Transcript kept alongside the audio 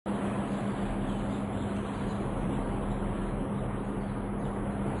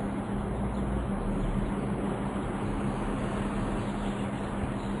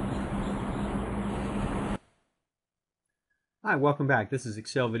Hi, welcome back. This is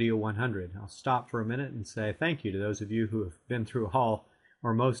Excel Video 100. I'll stop for a minute and say thank you to those of you who have been through all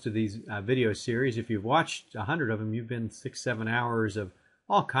or most of these video series. If you've watched 100 of them, you've been 6-7 hours of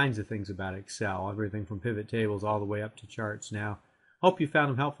all kinds of things about Excel, everything from pivot tables all the way up to charts now. Hope you found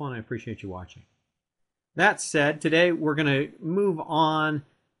them helpful, and I appreciate you watching. That said, today we're going to move on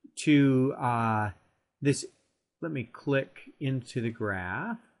to this. Let me click into the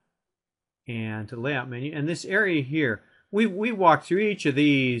graph and to the layout menu. And this area here, we walked through each of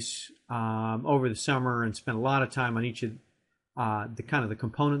these over the summer and spent a lot of time on each of the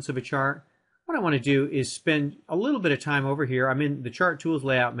components of a chart. What I want to do is spend a little bit of time over here. I'm in the Chart Tools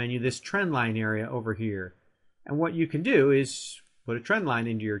layout menu, this trend line area over here. And what you can do is put a trend line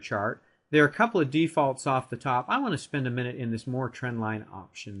into your chart. There are a couple of defaults off the top. I want to spend a minute in this More Trend Line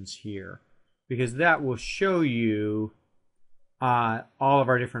Options here, because that will show you all of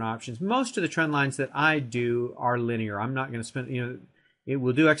our different options. Most of the trend lines that I do are linear. I'm not going to spend, it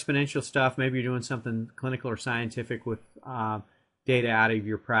will do exponential stuff. Maybe you're doing something clinical or scientific with data out of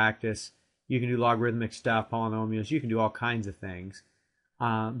your practice. You can do logarithmic stuff, polynomials. You can do all kinds of things.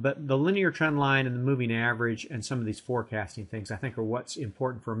 But the linear trend line and the moving average and some of these forecasting things, I think, are what's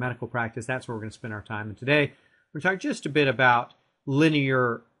important for a medical practice. That's where we're going to spend our time. And today, we're going to talk just a bit about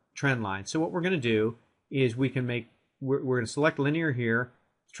linear trend lines. So what we're going to do is we're going to select linear here.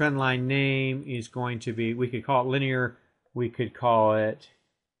 Trend line name is going to be, we could call it linear. We could call it,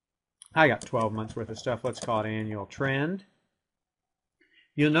 I got 12 months worth of stuff. Let's call it annual trend.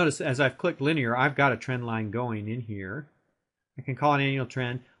 You'll notice as I've clicked linear, I've got a trend line going in here. I can call it annual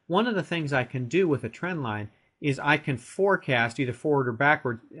trend. One of the things I can do with a trend line is I can forecast either forward or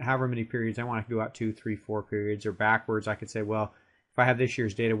backward, however many periods I want to go out, 2, 3, 4 periods, or backwards. I could say, well, if I have this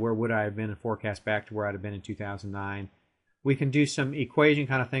year's data, where would I have been, and forecast back to where I'd have been in 2009. We can do some equation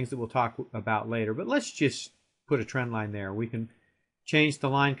kind of things that we'll talk about later, but let's just put a trend line there. We can change the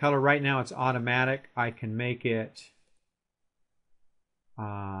line color. Right now it's automatic. I can make it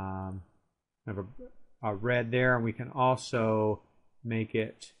have a red there, and we can also make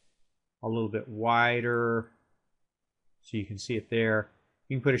it a little bit wider so you can see it there.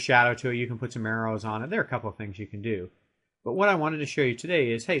 You can put a shadow to it. You can put some arrows on it. There are a couple of things you can do. But what I wanted to show you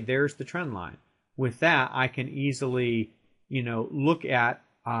today is, hey, there's the trend line. With that, I can easily, look at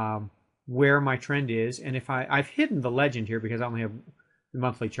where my trend is. And if I've hidden the legend here because I only have the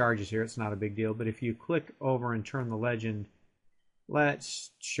monthly charges here. It's not a big deal. But if you click over and turn the legend,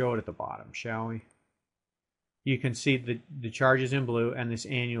 let's show it at the bottom, shall we? You can see the charges in blue and this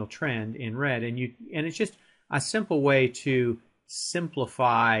annual trend in red. And it's just a simple way to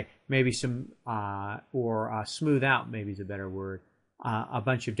simplify maybe some or smooth out, maybe is a better word, a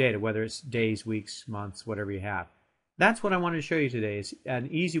bunch of data, whether it's days, weeks, months, whatever you have. That's what I wanted to show you today, is an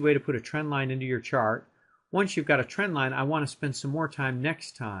easy way to put a trend line into your chart. Once you've got a trend line, I want to spend some more time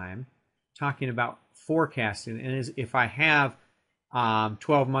next time talking about forecasting. And if I have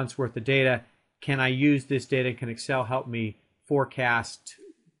 12 months worth of data, can I use this data? Can Excel help me forecast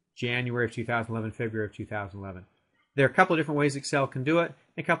January of 2011, February of 2011? There are a couple of different ways Excel can do it,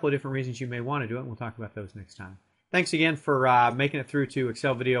 and a couple of different reasons you may want to do it, and we'll talk about those next time. Thanks again for making it through to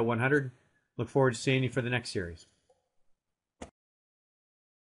Excel Video 100. Look forward to seeing you for the next series.